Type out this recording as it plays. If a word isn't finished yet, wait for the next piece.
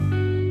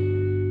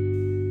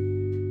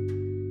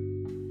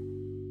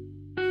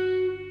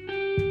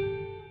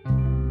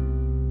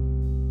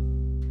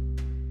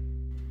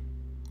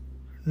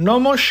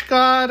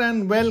Namaskar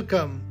and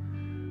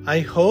welcome.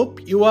 I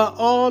hope you are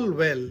all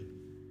well.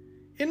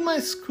 In my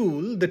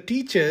school, the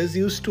teachers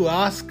used to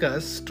ask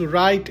us to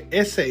write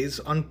essays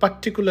on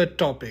particular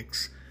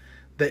topics.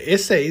 The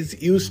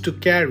essays used to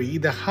carry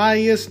the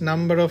highest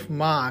number of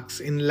marks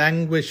in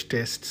language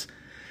tests.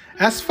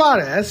 As far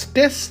as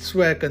tests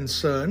were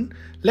concerned,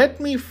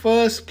 let me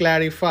first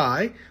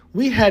clarify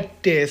we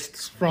had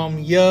tests from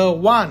year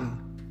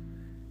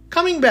 1.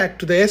 Coming back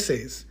to the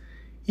essays.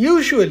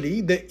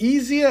 Usually, the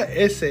easier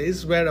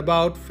essays were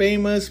about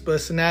famous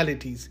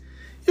personalities.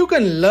 You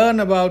can learn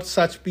about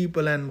such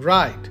people and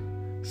write.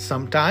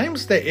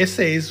 Sometimes the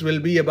essays will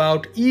be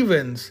about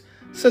events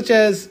such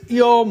as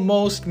your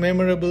most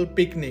memorable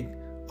picnic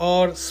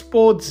or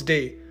sports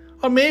day,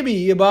 or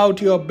maybe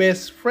about your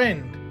best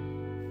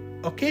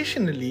friend.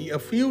 Occasionally, a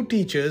few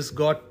teachers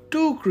got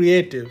too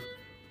creative.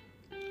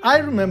 I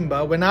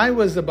remember when I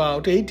was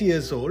about 8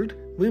 years old,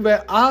 we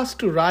were asked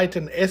to write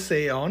an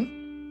essay on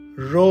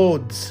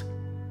roads.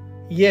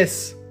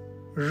 Yes,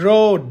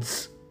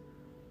 roads.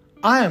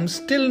 I am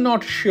still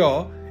not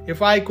sure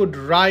if I could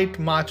write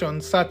much on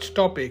such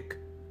topic.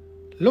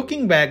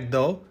 Looking back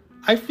though,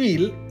 I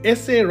feel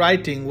essay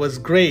writing was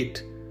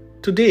great.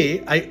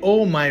 Today I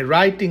owe my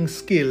writing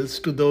skills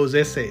to those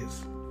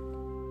essays.